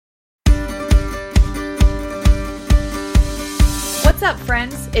What's up,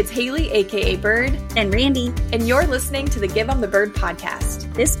 friends? It's Haley, aka Bird, and Randy, and you're listening to the Give 'em the Bird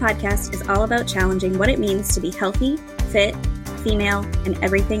podcast. This podcast is all about challenging what it means to be healthy, fit, female, and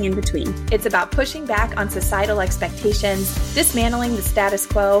everything in between. It's about pushing back on societal expectations, dismantling the status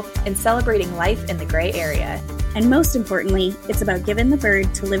quo, and celebrating life in the gray area. And most importantly, it's about giving the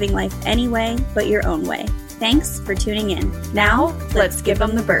bird to living life any way but your own way. Thanks for tuning in. Now, let's give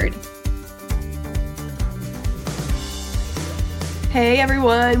 'em the bird. Hey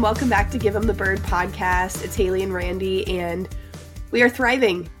everyone, welcome back to Give 'em the Bird podcast. It's Haley and Randy, and we are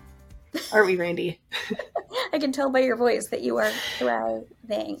thriving. Aren't we, Randy? I can tell by your voice that you are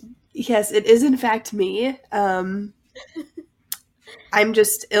thriving. Yes, it is in fact me. I'm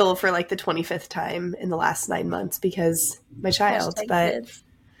just ill for like the 25th time in the last 9 months because my child, but kids.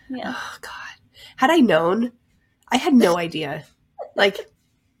 Yeah. Oh God, had I known, I had no idea. Like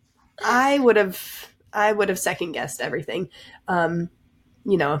I would have second guessed everything. I'm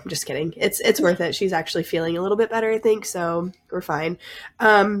just kidding. It's worth it. She's actually feeling a little bit better, I think. So we're fine.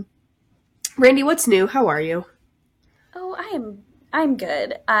 Randy, what's new? How are you? Oh, I'm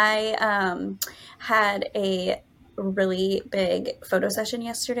good. I had a really big photo session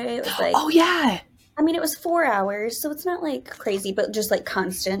yesterday. It was like, oh yeah. I mean, it was 4 hours, so it's not like crazy, but just like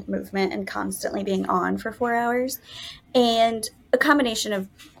constant movement and constantly being on for 4 hours. And a combination of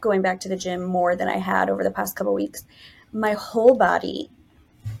going back to the gym more than I had over the past couple weeks, my whole body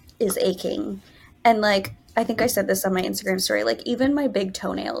is aching. And like, I think I said this on my Instagram story, like even my big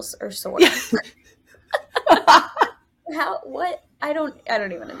toenails are sore. What? I don't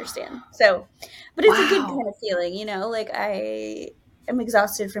even understand. So, but it's a good kind of feeling, like I am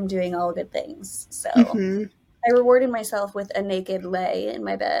exhausted from doing all good things. So I rewarded myself with a naked lay in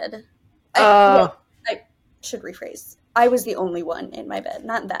my bed. I should rephrase. I was the only one in my bed,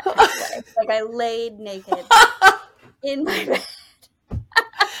 not that kind of way. Like I laid naked in my bed.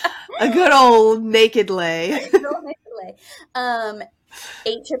 A good old naked lay.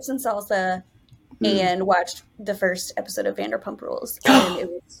 Ate chips and salsa and watched the first episode of Vanderpump Rules, and it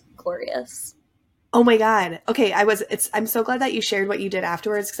was glorious. Oh my God. Okay, I'm so glad that you shared what you did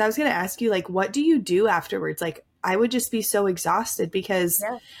afterwards, because I was going to ask you, like, what do you do afterwards? Like, I would just be so exhausted because,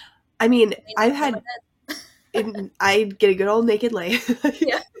 I mean, I've had... I get a good old naked lay.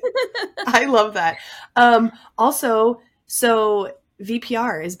 Yeah. I love that. Also, so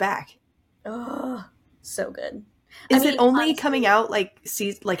VPR is back. Oh, so good. Is it only coming out like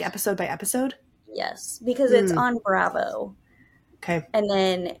episode by episode? Yes, because it's on Bravo. Okay. And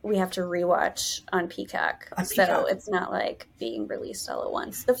then we have to rewatch on Peacock. So it's not like being released all at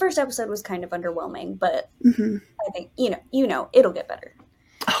once. The first episode was kind of underwhelming, but I think, it'll get better.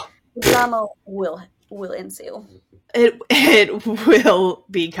 Oh. The drama will ensue. It will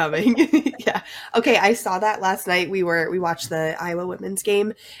be coming. Yeah. Okay, I saw that last night. We watched the Iowa women's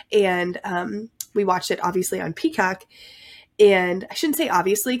game, and we watched it obviously on Peacock. And I shouldn't say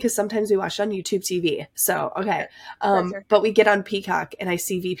obviously, because sometimes we watch it on YouTube TV. So okay. Sure. But we get on Peacock and I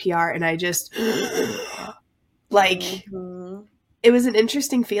see VPR and I just like it was an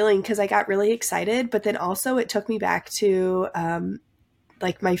interesting feeling because I got really excited, but then also it took me back to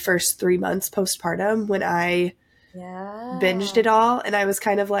like my first 3 months postpartum when I binged it all. And I was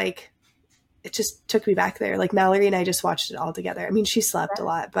kind of like, it just took me back there. Like Mallory and I just watched it all together. I mean, she slept a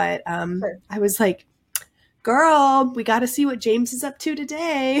lot, but I was like, girl, we got to see what James is up to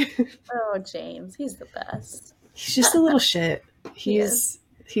today. Oh, James. He's the best. He's just a little shit. He's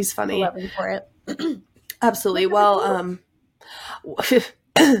funny. I love him for it. Absolutely. Well,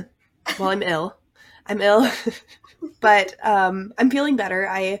 I'm ill. But I'm feeling better.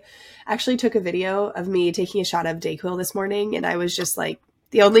 I actually took a video of me taking a shot of Dayquil this morning, and I was just like,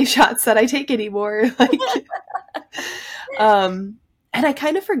 the only shots that I take anymore. Like, and I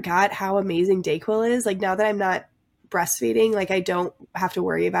kind of forgot how amazing Dayquil is. Like now that I'm not breastfeeding, like I don't have to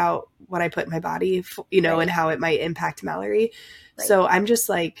worry about what I put in my body, and how it might impact Mallory. Right. So I'm just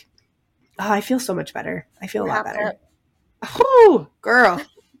like, I feel so much better. I feel a lot better. Oh, girl,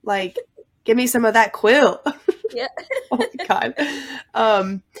 like give me some of that quill. Yeah. Oh my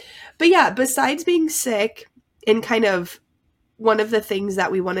God. But yeah, besides being sick, and kind of one of the things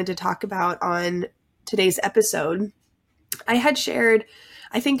that we wanted to talk about on today's episode, I had shared,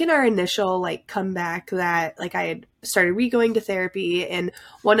 I think in our initial like comeback, that like I had started going to therapy, and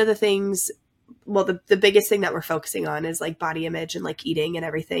one of the things, well, the biggest thing that we're focusing on is like body image and like eating and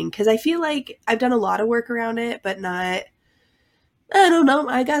everything. Cause I feel like I've done a lot of work around it, but not, I don't know.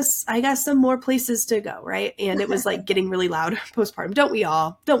 I got some more places to go. Right. And it was like getting really loud postpartum. Don't we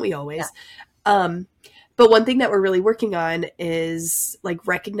always? Yeah. But one thing that we're really working on is like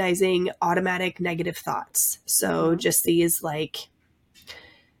recognizing automatic negative thoughts. So just these like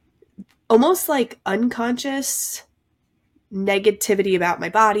almost like unconscious negativity about my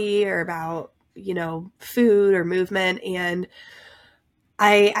body or about, you know, food or movement. And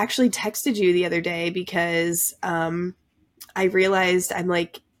I actually texted you the other day because I realized I'm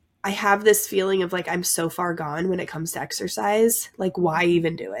like, I have this feeling of like, I'm so far gone when it comes to exercise. Like, why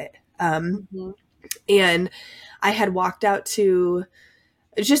even do it? And I had walked out to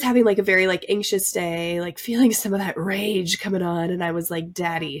just having like a very like anxious day, like feeling some of that rage coming on. And I was like,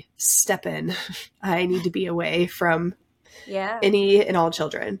 Daddy, step in. I need to be away from any and all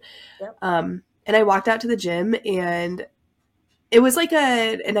children. Yep. And I walked out to the gym, and it was like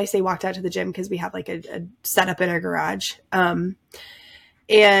and I say walked out to the gym because we have like a setup in our garage.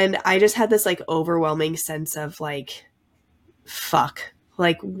 And I just had this like overwhelming sense of like, fuck,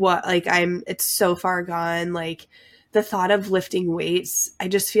 like what, like it's so far gone. Like the thought of lifting weights, I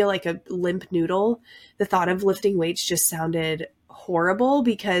just feel like a limp noodle. The thought of lifting weights just sounded horrible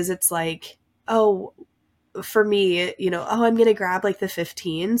because it's like, oh, for me, you know, oh, I'm going to grab like the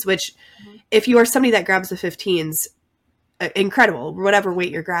 15s, which if you are somebody that grabs the 15s, incredible, whatever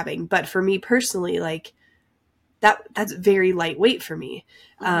weight you're grabbing. But for me personally, like that's very lightweight for me,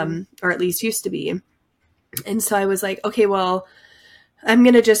 or at least used to be. And so I was like, okay, well, I'm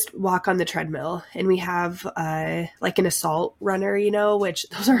going to just walk on the treadmill. And we have like an assault runner, you know, which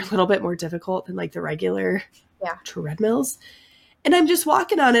those are a little bit more difficult than like the regular treadmills. And I'm just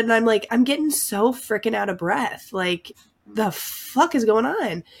walking on it, and I'm like, I'm getting so freaking out of breath. Like, the fuck is going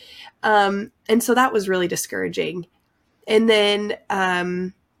on? And so that was really discouraging. And then,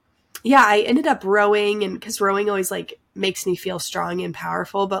 I ended up rowing, and because rowing always like makes me feel strong and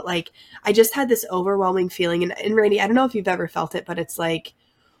powerful, but like I just had this overwhelming feeling. And Randy, I don't know if you've ever felt it, but it's like,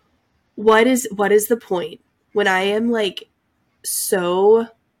 what is the point when I am like so,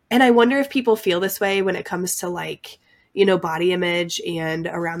 and I wonder if people feel this way when it comes to like, you know, body image and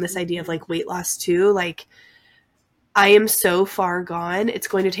around this idea of like weight loss too. Like, I am so far gone. It's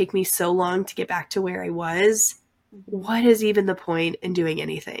going to take me so long to get back to where I was. What is even the point in doing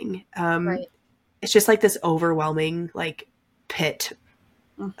anything? Right. It's just like this overwhelming like pit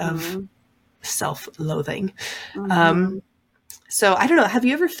of self-loathing. So I don't know. Have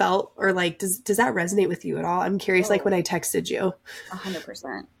you ever felt, or like, does that resonate with you at all? I'm curious, like when I texted you.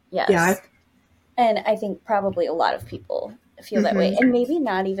 100%. Yes. Yeah. And I think probably a lot of people feel that way, and maybe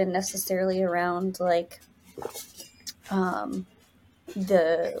not even necessarily around like,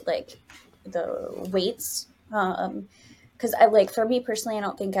 the weights. Cause I like, for me personally, I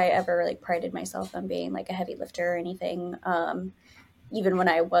don't think I ever like prided myself on being like a heavy lifter or anything. Even when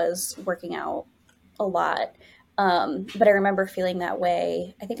I was working out a lot. But I remember feeling that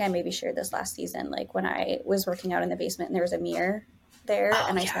way. I think I maybe shared this last season, like when I was working out in the basement and there was a mirror there,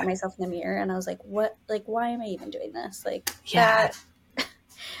 and I saw myself in the mirror and I was like, what, like, why am I even doing this? Like, that,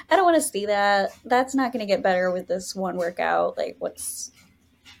 I don't want to see that. That's not going to get better with this one workout. Like, what's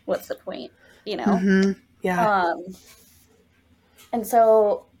the point, you know? And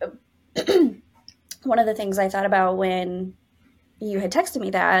so one of the things I thought about when you had texted me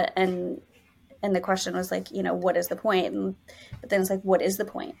that, and the question was like, you know, what is the point? But then it's like, what is the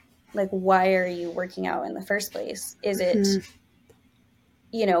point? Like, why are you working out in the first place? Is it,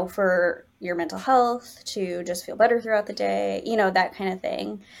 you know, for your mental health, to just feel better throughout the day, you know, that kind of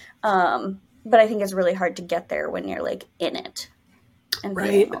thing. But I think it's really hard to get there when you're like in it and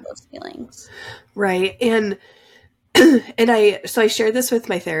feeling all those feelings. Right. And I shared this with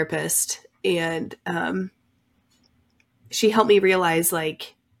my therapist, and she helped me realize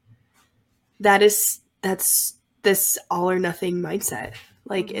like, that's this all or nothing mindset.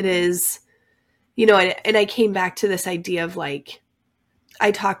 Like it is, you know, and I came back to this idea of like,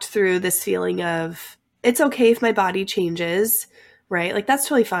 I talked through this feeling of, it's okay if my body changes, right? Like that's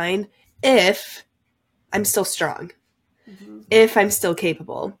totally fine if I'm still strong, if I'm still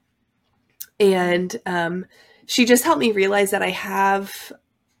capable. And she just helped me realize that I have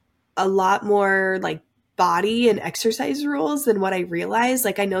a lot more like body and exercise rules than what I realized.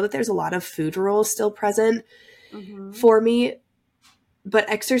 Like I know that there's a lot of food rules still present for me, but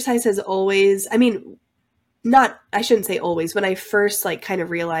exercise has always, I mean, I shouldn't say always, when I first like kind of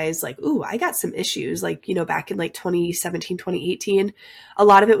realized like, ooh, I got some issues, like, you know, back in like 2017, 2018, a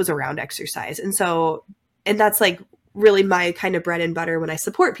lot of it was around exercise. And so, and that's like really my kind of bread and butter when I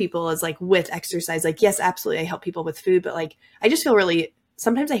support people is like with exercise. Like, yes, absolutely. I help people with food, but like, I just feel really,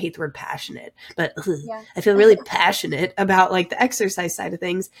 sometimes I hate the word passionate, but I feel really passionate about like the exercise side of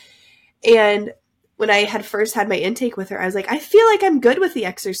things. And when I had first had my intake with her, I was like, I feel like I'm good with the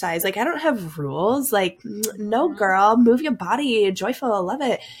exercise. Like, I don't have rules. Like, no, girl, move your body, joyful, I love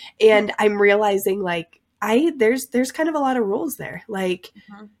it. And I'm realizing like, there's kind of a lot of rules there. Like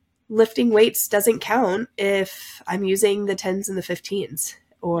lifting weights doesn't count if I'm using the 10s and the 15s,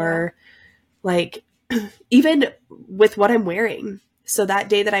 or like even with what I'm wearing. So that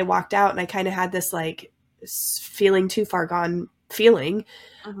day that I walked out and I kind of had this like feeling too far gone feeling,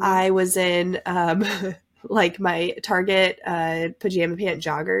 I was in like my Target pajama pant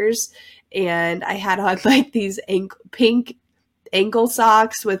joggers, and I had on like these pink ankle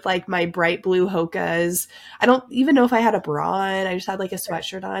socks with like my bright blue Hokas. I don't even know if I had a bra on. I just had like a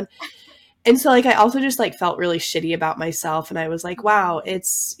sweatshirt on. And so like I also just like felt really shitty about myself, and I was like, wow,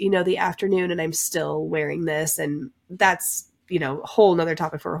 it's, you know, the afternoon and I'm still wearing this, and that's, you know, a whole nother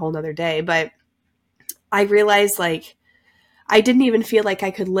topic for a whole nother day. But I realized like I didn't even feel like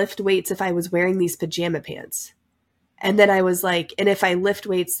I could lift weights if I was wearing these pajama pants. And then I was like, and if I lift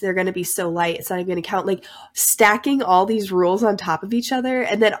weights, they're going to be so light, it's not even going to count. Like stacking all these rules on top of each other.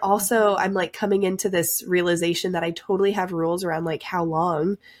 And then also I'm like coming into this realization that I totally have rules around like how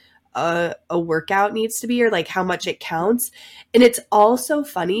long a workout needs to be, or like how much it counts. And it's all so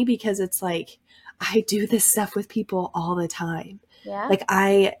funny because it's like, I do this stuff with people all the time. Yeah. Like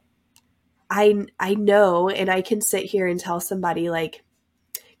I know, and I can sit here and tell somebody like,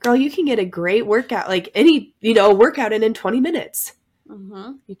 girl, you can get a great workout, like any, you know, workout in 20 minutes.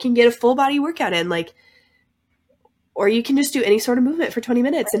 You can get a full body workout in, like, or you can just do any sort of movement for 20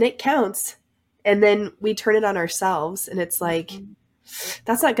 minutes and it counts. And then we turn it on ourselves and it's like,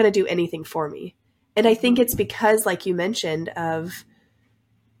 that's not going to do anything for me. And I think it's because, like you mentioned, of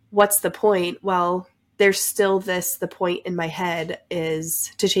what's the point? Well, there's still the point in my head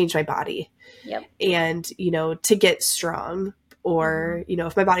is to change my body. Yep. And, you know, to get strong, or, you know,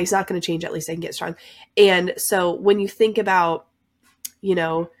 if my body's not going to change, at least I can get strong. And so when you think about, you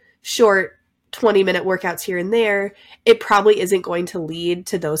know, short 20-minute workouts here and there, it probably isn't going to lead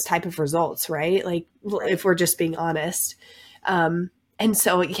to those type of results, right? Like if we're just being honest. And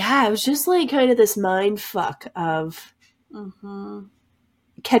so, yeah, it was just like kind of this mind fuck of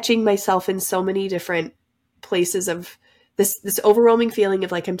catching myself in so many different places of this overwhelming feeling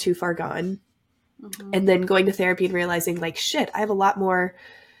of like, I'm too far gone. And then going to therapy and realizing like, shit, I have a lot more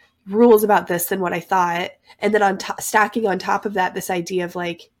rules about this than what I thought. And then stacking on top of that, this idea of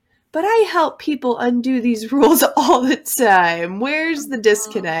like, but I help people undo these rules all the time. Where's the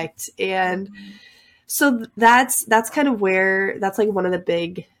disconnect? And so that's kind of where, that's like one of the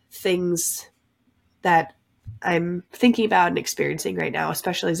big things that I'm thinking about and experiencing right now,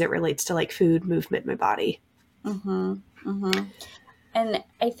 especially as it relates to like food, movement, my body. And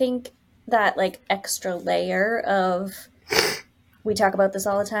I think that like extra layer of, we talk about this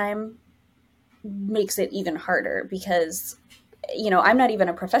all the time, makes it even harder because, you know, I'm not even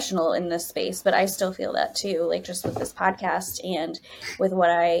a professional in this space, but I still feel that too, like just with this podcast and with what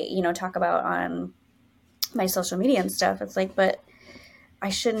I, you know, talk about on my social media and stuff. It's like, but I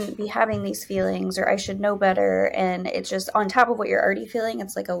shouldn't be having these feelings, or I should know better. And it's just on top of what you're already feeling,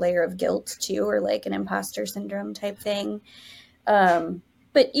 it's like a layer of guilt too, or like an imposter syndrome type thing.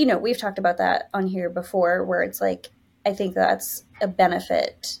 But, you know, we've talked about that on here before, where it's like, I think that's a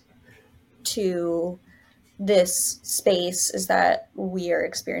benefit to this space, is that we are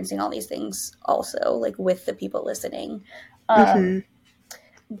experiencing all these things also, like with the people listening.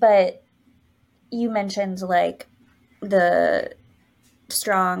 But you mentioned like the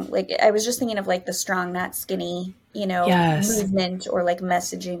strong, like I was just thinking of like the strong, not skinny, you know, movement or like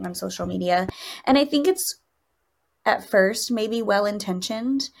messaging on social media. And I think it's at first maybe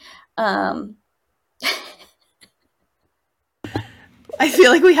well-intentioned. I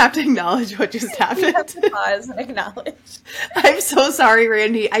feel like we have to acknowledge what just happened. We have to pause and acknowledge. I'm so sorry,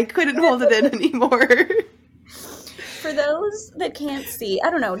 Randy. I couldn't hold it in anymore. For those that can't see, I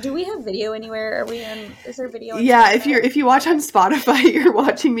don't know, do we have video anywhere? Are we in, is there video? Yeah, if you watch on Spotify, you're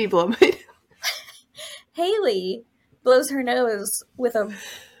watching me blow my nose. Haley blows her nose with a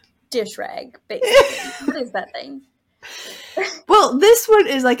dish rag, basically. What is that thing? Well, this one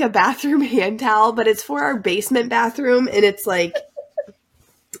is like a bathroom hand towel, but it's for our basement bathroom, and it's like,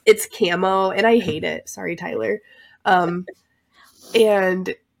 it's camo, and I hate it. Sorry, Tyler.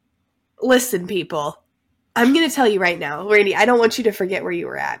 And listen, people, I'm going to tell you right now, Randy, I don't want you to forget where you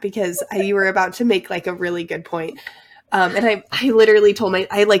were at, because you were about to make like a really good point. And I literally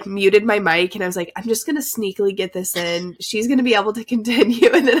I like muted my mic, and I was like, I'm just going to sneakily get this in. She's going to be able to continue.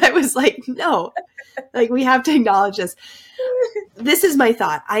 And then I was like, no, like we have to acknowledge this. This is my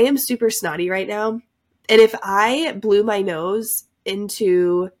thought. I am super snotty right now. And if I blew my nose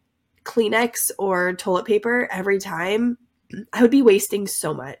into Kleenex or toilet paper every time, I would be wasting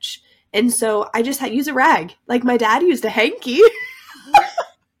so much. And so I just use a rag. Like my dad used a hanky.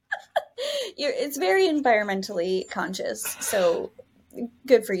 it's very environmentally conscious, so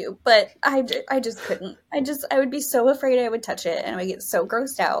good for you. But I just couldn't. I would be so afraid I would touch it and I would get so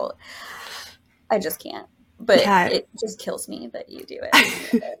grossed out. I just can't. But it just kills me that you do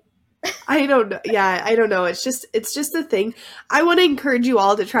it. I don't know. Yeah, I don't know. It's just a thing. I want to encourage you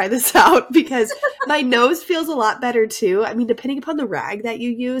all to try this out because my nose feels a lot better too. I mean, depending upon the rag that you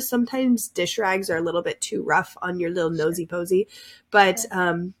use, sometimes dish rags are a little bit too rough on your little nosy posy. But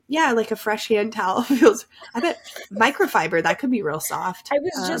yeah, like a fresh hand towel feels, I bet microfiber, that could be real soft. I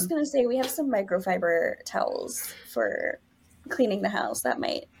was just going to say, we have some microfiber towels for cleaning the house. That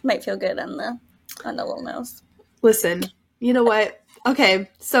might feel good on the little nose. Listen, you know what? Okay,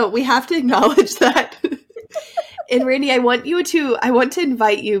 so we have to acknowledge that. And Randy, I want to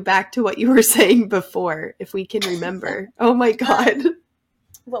invite you back to what you were saying before, if we can remember. Oh my God.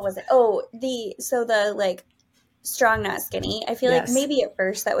 What was it? Oh, the like strong, not skinny. I feel like maybe at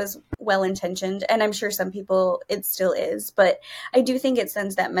first that was well-intentioned, and I'm sure some people it still is, but I do think it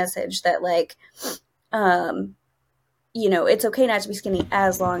sends that message that like, you know, it's okay not to be skinny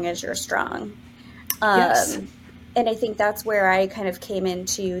as long as you're strong. Yes. And I think that's where I kind of came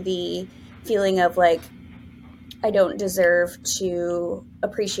into the feeling of like, I don't deserve to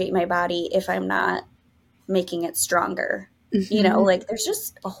appreciate my body if I'm not making it stronger. Mm-hmm. You know, like there's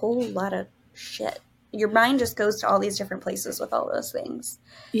just a whole lot of shit. Your mind just goes to all these different places with all those things.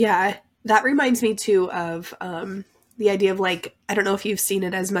 Yeah. That reminds me too of the idea of like, I don't know if you've seen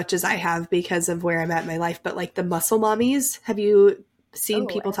it as much as I have because of where I'm at in my life, but like the muscle mommies. Have you seen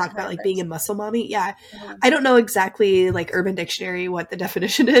people talk about like being a muscle mommy? Yeah. Mm-hmm. I don't know exactly like Urban Dictionary what the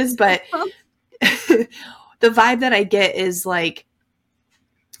definition is, but the vibe that I get is like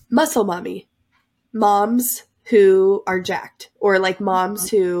muscle mommy, moms who are jacked, or like moms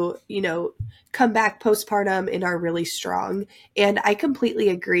who, you know, come back postpartum and are really strong. And I completely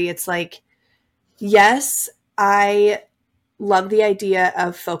agree. It's like, yes, I love the idea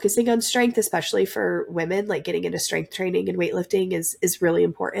of focusing on strength, especially for women. Like getting into strength training and weightlifting is really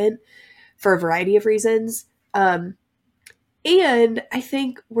important for a variety of reasons. And I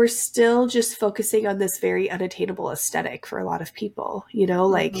think we're still just focusing on this very unattainable aesthetic for a lot of people, you know,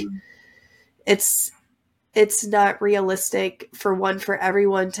 like it's not realistic for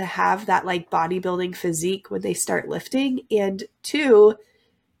everyone to have that like bodybuilding physique when they start lifting. And two,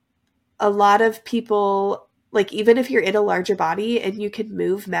 a lot of people, like even if you're in a larger body and you can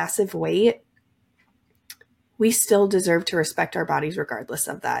move massive weight, we still deserve to respect our bodies regardless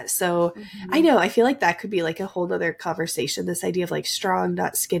of that. So I know, I feel like that could be like a whole nother conversation, this idea of like strong,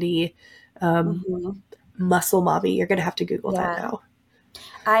 not skinny, muscle mommy. You're going to have to Google that now.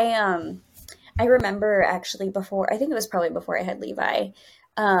 I remember actually before, I think it was probably before I had Levi,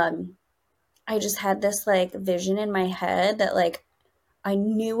 I just had this like vision in my head that like, I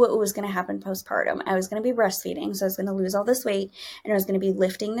knew what was going to happen postpartum. I was going to be breastfeeding, so I was going to lose all this weight, and I was going to be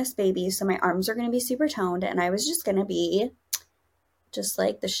lifting this baby, so my arms are going to be super toned, and I was just going to be just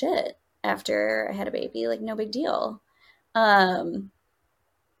like the shit after I had a baby, like no big deal.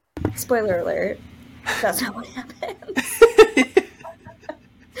 Spoiler alert, that's not what happens.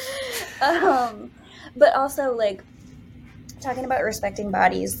 But also like, talking about respecting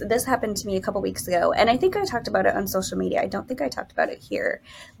bodies, this happened to me a couple weeks ago, and I think I talked about it on social media. I don't think I talked about it here,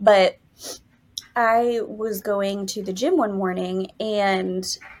 but I was going to the gym one morning, and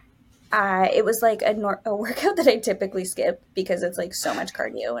it was like a workout that I typically skip because it's like so much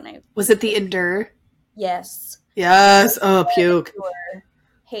cardio. And was it the Endure? Yes. Yes. Oh, puke.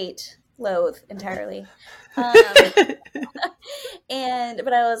 Hate, loathe entirely.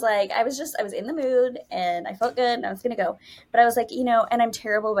 But I was like, I was in the mood and I felt good and I was going to go, but I was like, you know, and I'm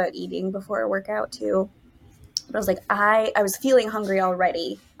terrible about eating before a workout too. But I was like, I was feeling hungry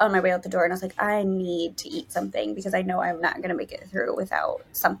already on my way out the door. And I was like, I need to eat something because I know I'm not going to make it through without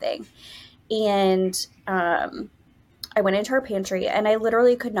something. And, I went into our pantry and I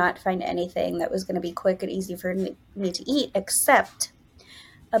literally could not find anything that was going to be quick and easy for me to eat except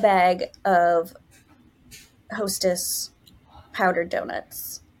a bag of Hostess powdered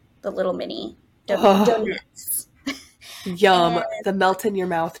donuts, the little mini donuts. Yum. And the melt in your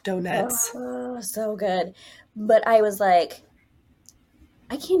mouth donuts. Oh, so good. But I was like,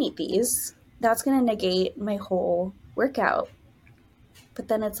 I can't eat these. That's going to negate my whole workout. But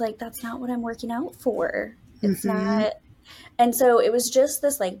then it's like, that's not what I'm working out for. It's not. And so it was just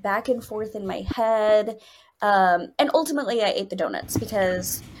this like back and forth in my head. And ultimately I ate the donuts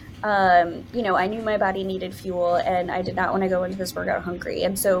because you know, I knew my body needed fuel and I did not want to go into this workout hungry.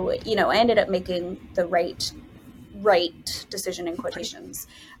 And so, you know, I ended up making the right decision in quotations,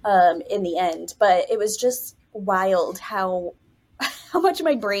 in the end, but it was just wild how how much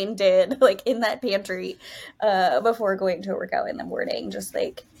my brain did like in that pantry before going to a workout in the morning. Just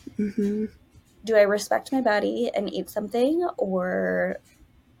like, do I respect my body and eat something or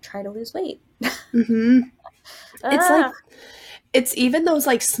try to lose weight? It's like, it's even those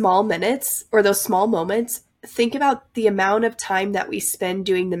like small minutes or those small moments. Think about the amount of time that we spend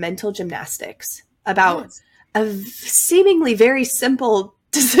doing the mental gymnastics about a seemingly very simple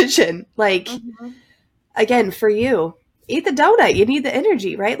decision. Like, again, for you, eat the donut. You need the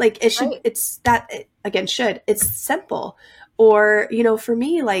energy, right? Like it should, it's that, again, it's simple. Or, you know, for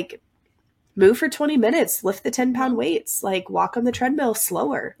me, like move for 20 minutes, lift the 10-pound weights, like walk on the treadmill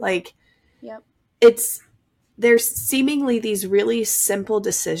slower. Like there's seemingly these really simple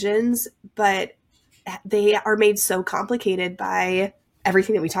decisions, but they are made so complicated by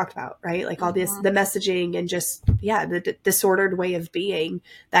everything that we talked about, right? Like all this, the messaging and just, the disordered way of being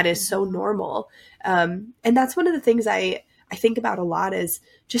that is so normal. And that's one of the things I think about a lot is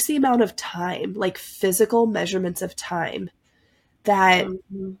just the amount of time, like physical measurements of time that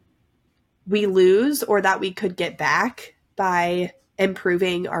we lose or that we could get back by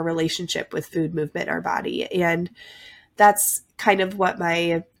improving our relationship with food, movement, our body. And that's kind of what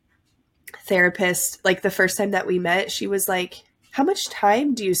my therapist, like the first time that we met, she was like, how much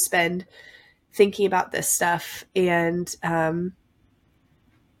time do you spend thinking about this stuff? And I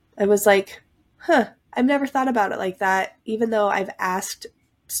was like, I've never thought about it like that, even though I've asked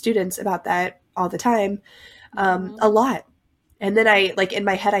students about that all the time, a lot. And then I, like, in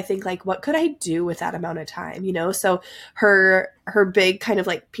my head, I think, like, what could I do with that amount of time, you know? So her big kind of,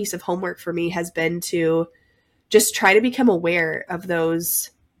 like, piece of homework for me has been to just try to become aware of those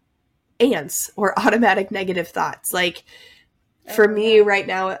ants or automatic negative thoughts. Like, for me right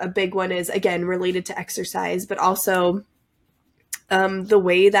now, a big one is, again, related to exercise, but also the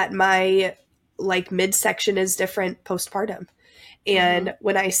way that my, like, midsection is different postpartum. And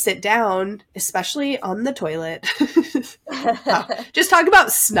when I sit down, especially on the toilet, wow, just talk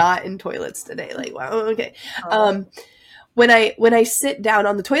about snot in toilets today. Like, wow, okay. When I sit down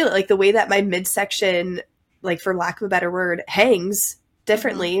on the toilet, like the way that my midsection, like for lack of a better word, hangs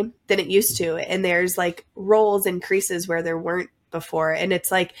differently than it used to. And there's like rolls and creases where there weren't before. And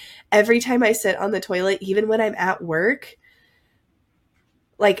it's like every time I sit on the toilet, even when I'm at work,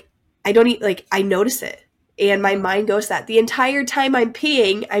 like I don't eat, like I notice it. And my mind goes that the entire time I'm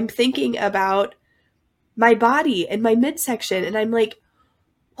peeing, I'm thinking about my body and my midsection. And I'm like,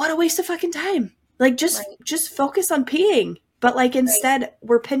 what a waste of fucking time. Like just focus on peeing. But like instead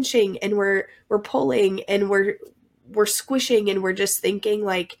we're pinching and we're pulling and we're squishing and we're just thinking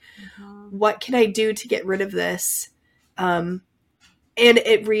like, what can I do to get rid of this? And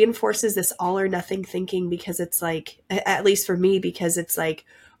it reinforces this all or nothing thinking because it's like, at least for me, because it's like,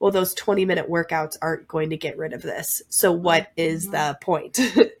 well, those 20-minute workouts aren't going to get rid of this. So what is the point?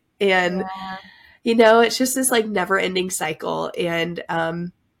 And, you know, it's just this like never ending cycle. And,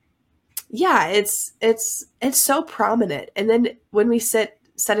 it's so prominent. And then when we set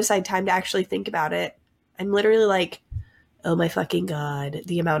aside time to actually think about it, I'm literally like, oh my fucking God,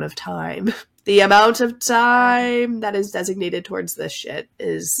 the amount of time that is designated towards this shit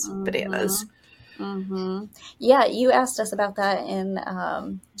is bananas. Yeah, you asked us about that in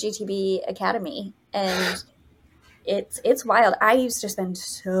GTB Academy, and it's wild. I used to spend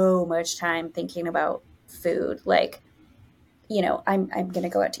so much time thinking about food, like, you know, I'm gonna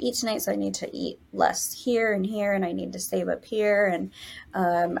go out to eat tonight, so I need to eat less here, and I need to save up here, and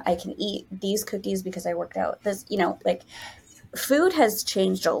I can eat these cookies because I worked out. This, you know, like food has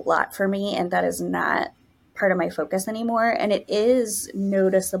changed a lot for me, and that is not part of my focus anymore. And it is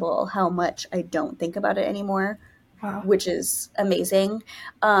noticeable how much I don't think about it anymore, which is amazing.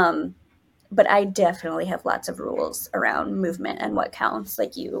 But I definitely have lots of rules around movement and what counts,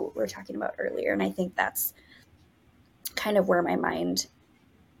 like you were talking about earlier. And I think that's kind of where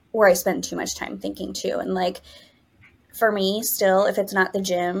I spend too much time thinking too. And like, for me still, if it's not the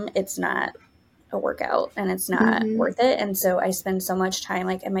gym, it's not a workout and it's not worth it. And so I spend so much time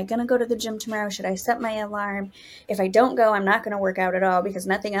like, am I going to go to the gym tomorrow? Should I set my alarm? If I don't go, I'm not going to work out at all because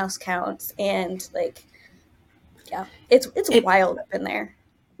nothing else counts. And like, yeah, it's wild up in there.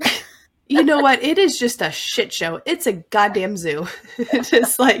 You know what? It is just a shit show. It's a goddamn zoo. It's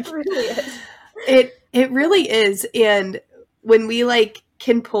just like, it really is. It really is. And when we like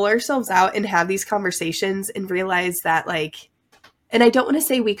can pull ourselves out and have these conversations and realize that like, and I don't want to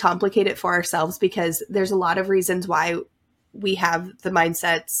say we complicate it for ourselves because there's a lot of reasons why we have the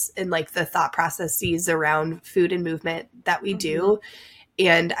mindsets and like the thought processes around food and movement that we do.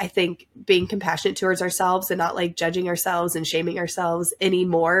 And I think being compassionate towards ourselves and not like judging ourselves and shaming ourselves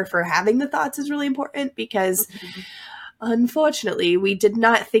anymore for having the thoughts is really important because unfortunately, we did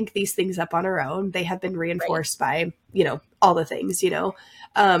not think these things up on our own. They have been reinforced by, all the things,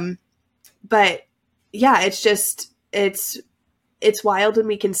 but yeah, it's wild when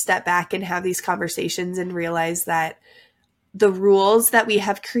we can step back and have these conversations and realize that the rules that we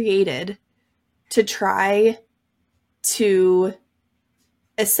have created to try to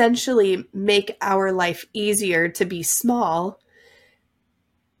essentially make our life easier to be small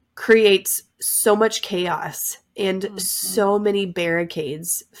creates so much chaos and so many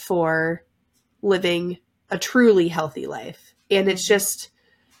barricades for living a truly healthy life. And it's just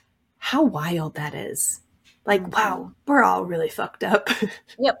how wild that is. Like, wow, we're all really fucked up.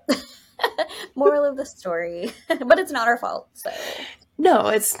 Yep. Moral of the story. But it's not our fault, so. No,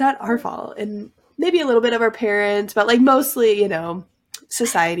 it's not our fault. And maybe a little bit of our parents, but like mostly,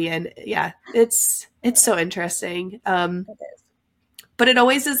 society. And yeah, it's so interesting. It is. But it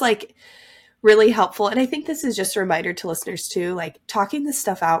always is like really helpful. And I think this is just a reminder to listeners too, like talking this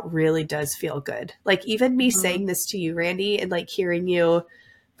stuff out really does feel good. Like even me saying this to you, Randy, and like hearing you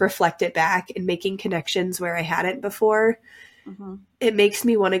reflect it back and making connections where I hadn't before, it makes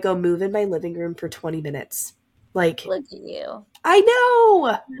me want to go move in my living room for 20 minutes. Like, look at you. I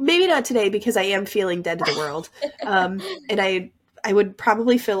know. Maybe not today because I am feeling dead to the world. And I would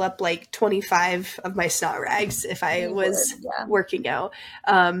probably fill up like 25 of my snot rags if I was working out.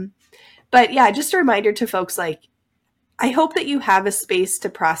 But yeah, just a reminder to folks, like, I hope that you have a space to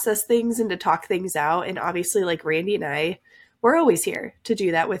process things and to talk things out. And obviously, like Randy and I, we're always here to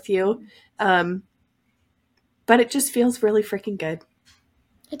do that with you. But it just feels really freaking good.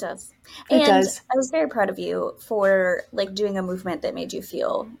 It does. It does. I was very proud of you for like doing a movement that made you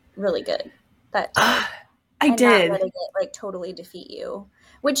feel really good. That I did. Not letting it like totally defeat you,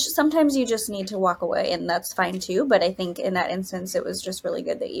 which sometimes you just need to walk away, and that's fine too. But I think in that instance, it was just really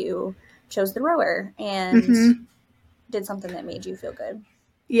good that you chose the rower and did something that made you feel good.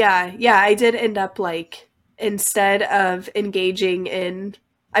 Yeah. I did end up like, instead of engaging in,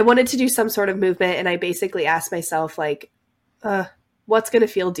 I wanted to do some sort of movement, and I basically asked myself like, what's going to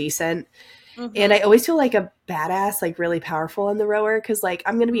feel decent? And I always feel like a badass, like really powerful on the rower. Cause like,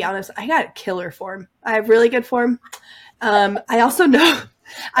 I'm going to be honest, I got killer form. I have really good form. I also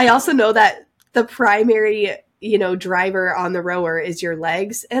know that the primary, driver on the rower is your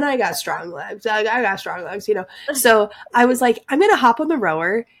legs, and I got strong legs. I got strong legs, So I was like, I'm going to hop on the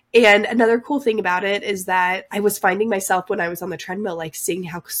rower. And another cool thing about it is that I was finding myself when I was on the treadmill, like seeing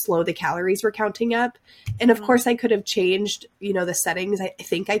how slow the calories were counting up. And of course I could have changed, the settings. I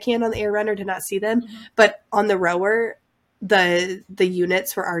think I can on the Air Runner to not see them, but on the rower, the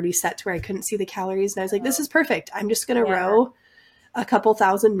units were already set to where I couldn't see the calories. And I was like, this is perfect. I'm just going to row a couple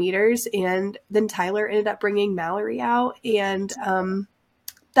thousand meters. And then Tyler ended up bringing Mallory out. And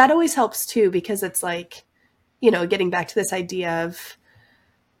that always helps too, because it's like, getting back to this idea of,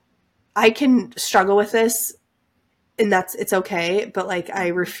 I can struggle with this, and it's okay, but like I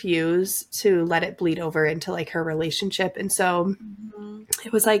refuse to let it bleed over into like her relationship. And so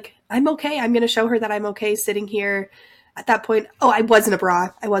it was like, I'm okay. I'm going to show her that I'm okay sitting here. At that point, I wasn't a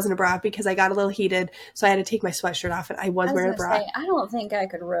bra because I got a little heated, so I had to take my sweatshirt off, and I was wearing a bra. I don't think I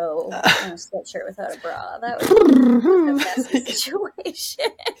could row in a sweatshirt without a bra. That would be a messy situation.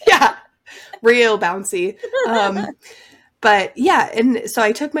 Yeah, real bouncy. But yeah, and so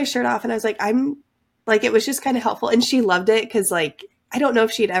I took my shirt off, and I was like, it was just kind of helpful. And she loved it because, like, I don't know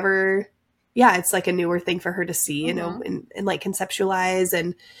if she'd ever, it's like a newer thing for her to see, and like conceptualize,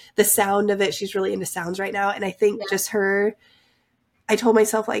 and the sound of it. She's really into sounds right now. And I think I told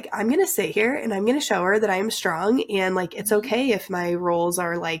myself, like, I'm going to sit here and I'm going to show her that I am strong. And like, it's okay if my rolls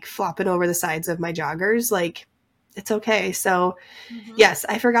are like flopping over the sides of my joggers. Like, it's okay. So yes,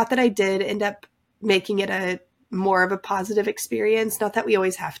 I forgot that I did end up making it more of a positive experience. Not that we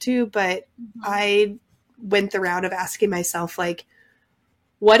always have to, but I went the route of asking myself, like,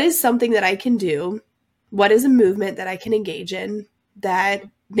 what is something that I can do? What is a movement that I can engage in that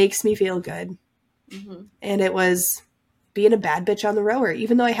makes me feel good? And it was being a bad bitch on the rower,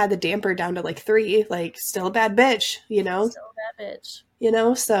 even though I had the damper down to like 3, like still a bad bitch, Still a bad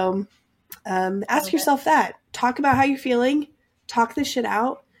bitch. So ask yourself that. Talk about how you're feeling. Talk this shit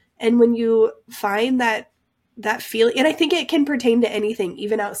out. And when you find that feeling, and I think it can pertain to anything,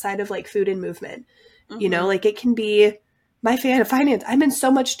 even outside of like food and movement, like it can be my finance. I'm in so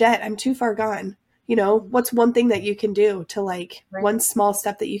much debt. I'm too far gone. What's one thing that you can do to like one small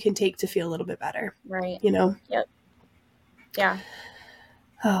step that you can take to feel a little bit better? Right. Yep. Yeah.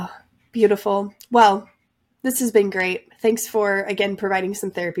 Oh, beautiful. Well, this has been great. Thanks for, again, providing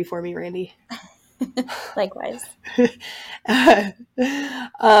some therapy for me, Randy. Likewise.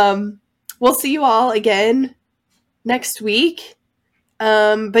 We'll see you all again next week.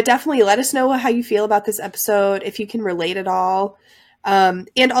 But definitely let us know how you feel about this episode, if you can relate at all.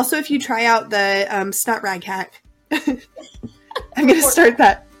 And also if you try out the snot rag hack. I'm going to start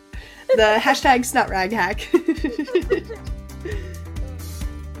that. The hashtag snot rag hack.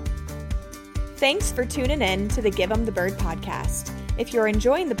 Thanks for tuning in to the Give 'em the Bird podcast. If you're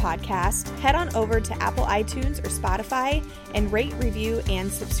enjoying the podcast, head on over to Apple iTunes or Spotify and rate, review,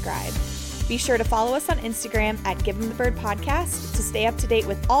 and subscribe. Be sure to follow us on Instagram at Give 'em the Bird podcast to stay up to date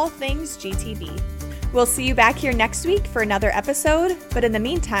with all things GTB. We'll see you back here next week for another episode, but in the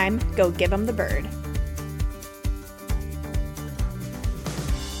meantime, go give 'em the bird.